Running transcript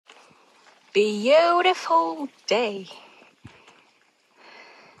beautiful day.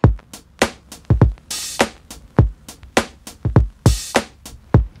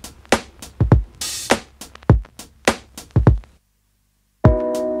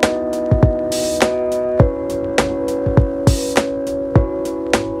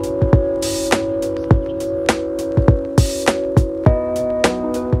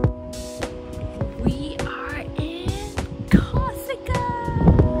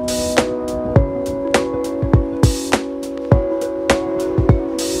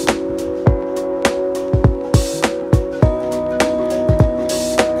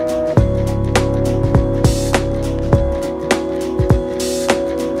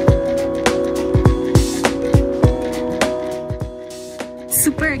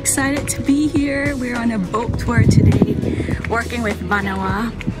 Super excited to be here. We're on a boat tour today, working with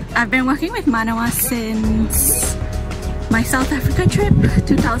Manawa. I've been working with Manawa since my South Africa trip,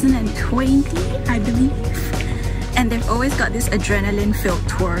 2020, I believe. And they've always got these adrenaline-filled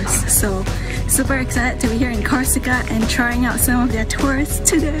tours. So super excited to be here in Corsica and trying out some of their tours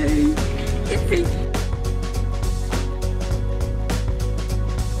today. Yay!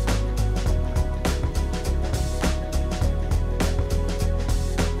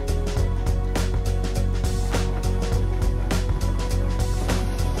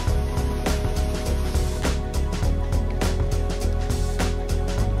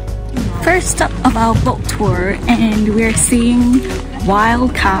 First stop of our boat tour, and we're seeing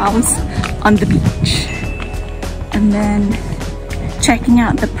wild cows on the beach, and then checking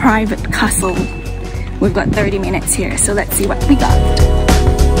out the private castle. We've got 30 minutes here, so let's see what we got.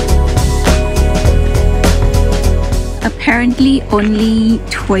 Apparently only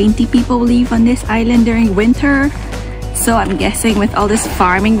 20 people live on this island during winter, so I'm guessing with all this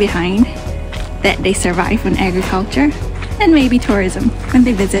farming behind that they survive on agriculture and maybe tourism when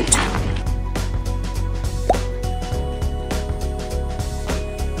they visit.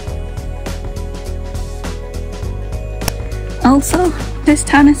 Also, this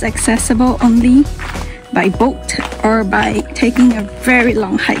town is accessible only by boat or by taking a very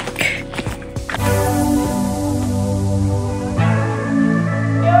long hike.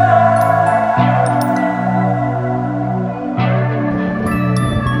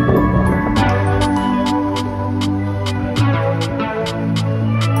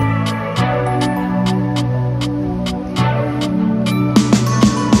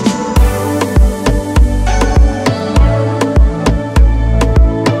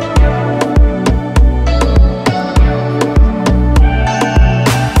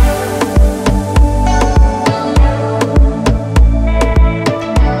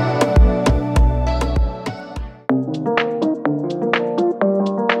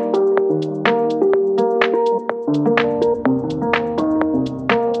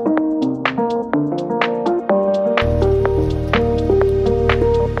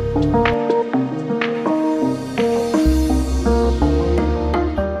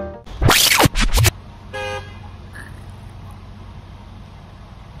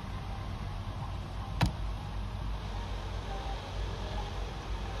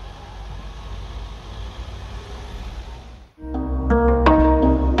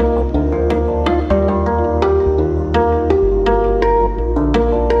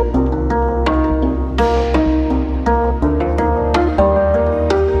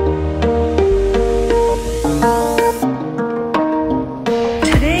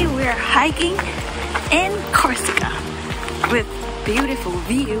 Hiking in Corsica with beautiful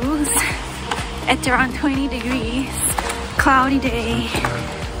views. It's around 20 degrees, cloudy day,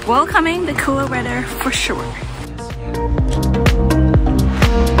 welcoming the cooler weather for sure.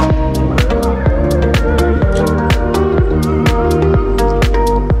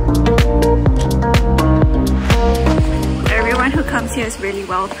 Everyone who comes here is really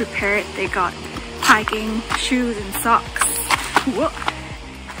well prepared. They got hiking shoes and socks. Whoa.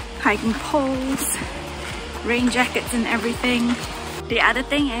 Hiking poles, rain jackets and everything. The other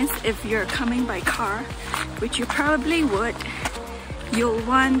thing is, if you're coming by car, which you probably would, you'll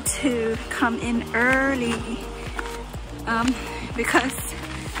want to come in early because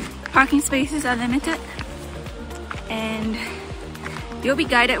parking spaces are limited and you'll be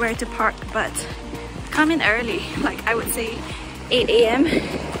guided where to park, but come in early, like I would say 8 AM.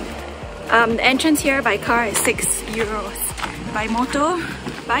 The entrance here by car is €6. By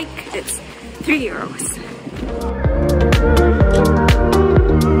motorbike, it's €3.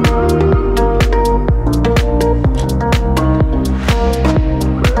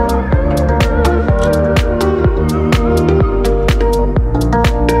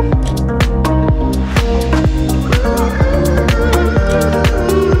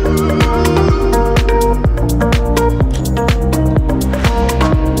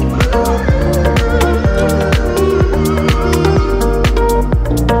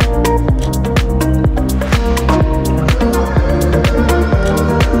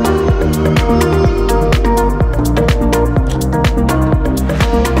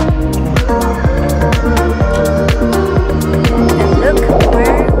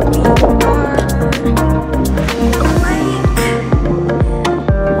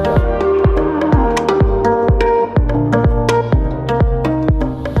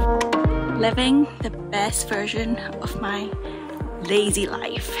 version of my lazy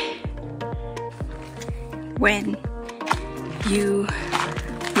life. When you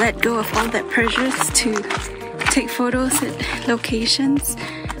let go of all that pressures to take photos at locations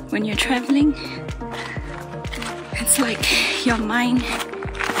when you're traveling, it's like your mind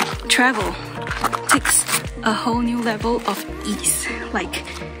travel takes a whole new level of ease. Like,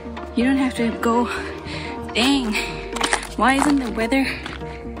 you don't have to go, dang, why isn't the weather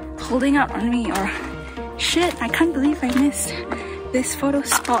holding out on me? Or shit, I can't believe I missed this photo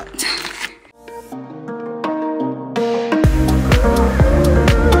spot.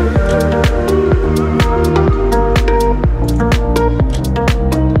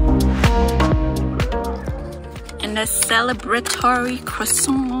 And a celebratory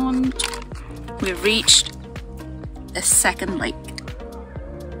croissant, we reached the second lake.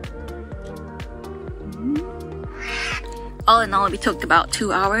 All in all, we took about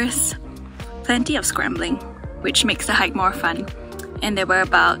 2 hours. Plenty of scrambling, which makes the hike more fun. And there were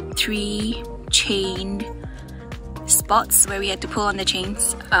about 3 chained spots where we had to pull on the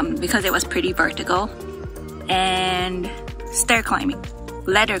chains because it was pretty vertical. And stair climbing,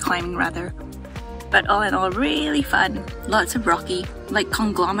 ladder climbing rather. But all in all, really fun. Lots of rocky, like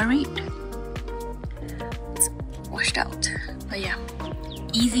conglomerate. It's washed out, but yeah,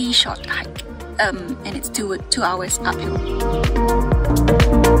 easy short hike. And it's 2 hours uphill.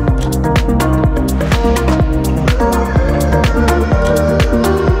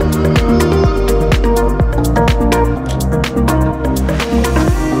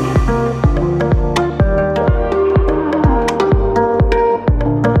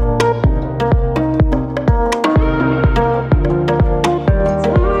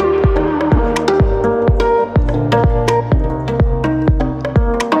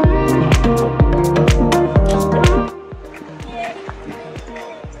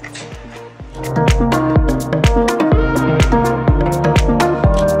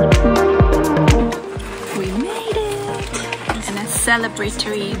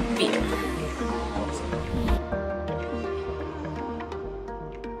 Celebratory beer.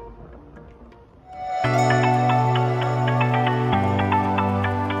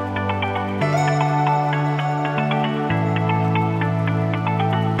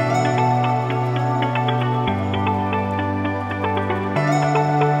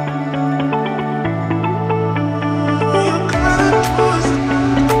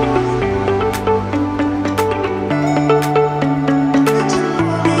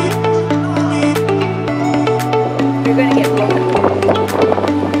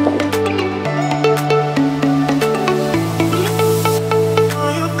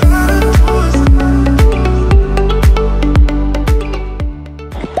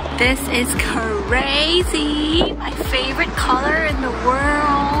 This is crazy! My favorite color in the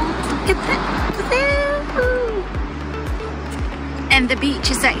world! Look at that! And the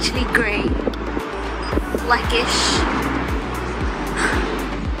beach is actually grey. Blackish.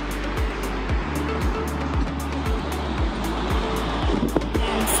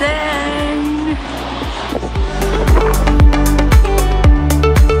 Insane!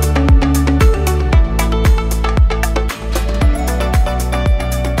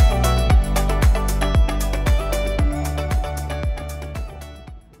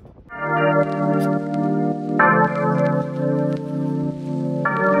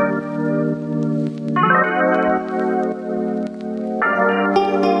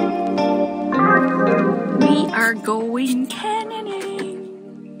 Going canyoning,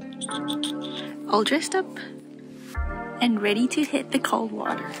 all dressed up and ready to hit the cold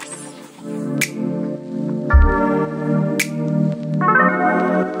waters.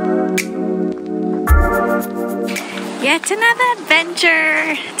 Yet another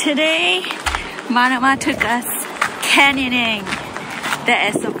adventure. Today Manawa took us canyoning.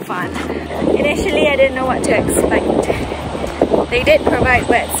 That is so fun. Initially I didn't know what to expect. They did provide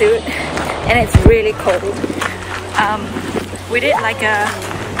wetsuit and it's really cold. We did like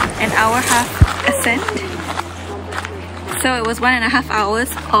an hour-half ascent, so it was 1.5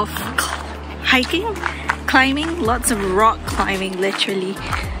 hours of hiking, climbing, lots of rock climbing, literally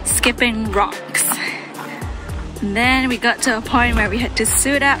skipping rocks. And then we got to a point where we had to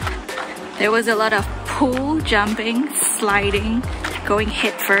suit up. There was a lot of pool jumping, sliding, going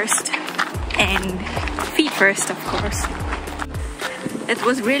head first and feet first, of course. It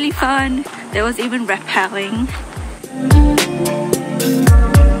was really fun. There was even rappelling.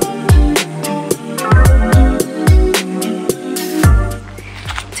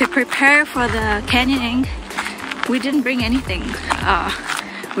 To prepare for the canyoning, we didn't bring anything.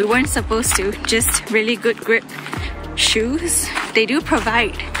 We weren't supposed to, just really good grip shoes. They do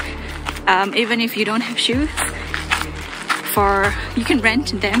provide even if you don't have shoes. You can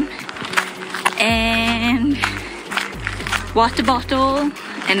rent them, and water bottle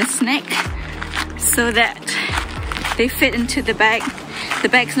and a snack so that they fit into the bag. The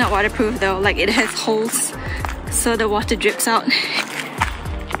bag's not waterproof though, like it has holes so the water drips out.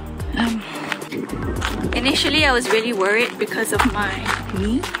 Initially I was really worried because of my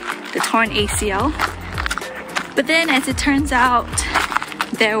knee, the torn ACL, but then as it turns out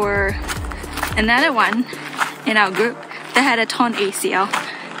there were another one in our group that had a torn ACL,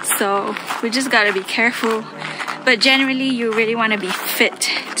 so we just gotta be careful. But generally you really want to be fit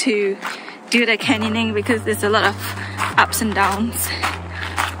to do the canyoning because there's a lot of ups and downs,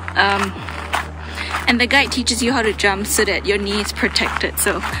 and the guide teaches you how to jump so that your knee is protected,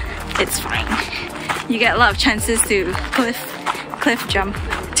 so it's fine. You get a lot of chances to cliff jump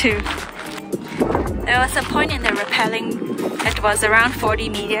too. There was a point in the rappelling that was around 40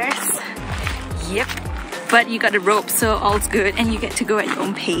 meters. Yep. But you got a rope, so all's good, and you get to go at your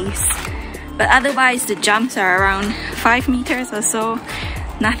own pace. But otherwise the jumps are around 5 meters or so.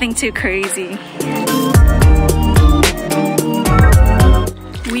 Nothing too crazy.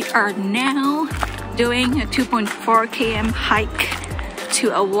 We are now doing a 2.4 km hike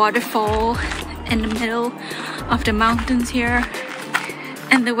to a waterfall in the middle of the mountains here.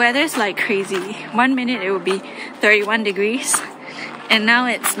 And the weather's like crazy. 1 minute it will be 31 degrees. And now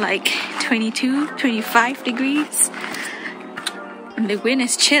it's like 22, 25 degrees. And the wind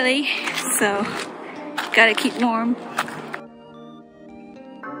is chilly, so gotta keep warm.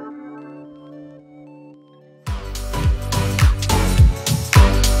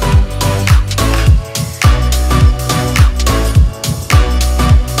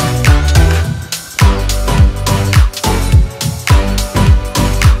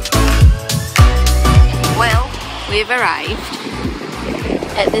 Well, we've arrived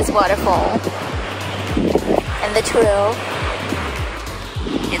at this waterfall, and the trail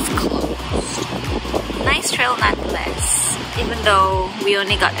is closed. Nice trail nonetheless, even though we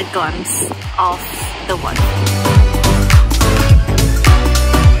only got a glimpse of the waterfall.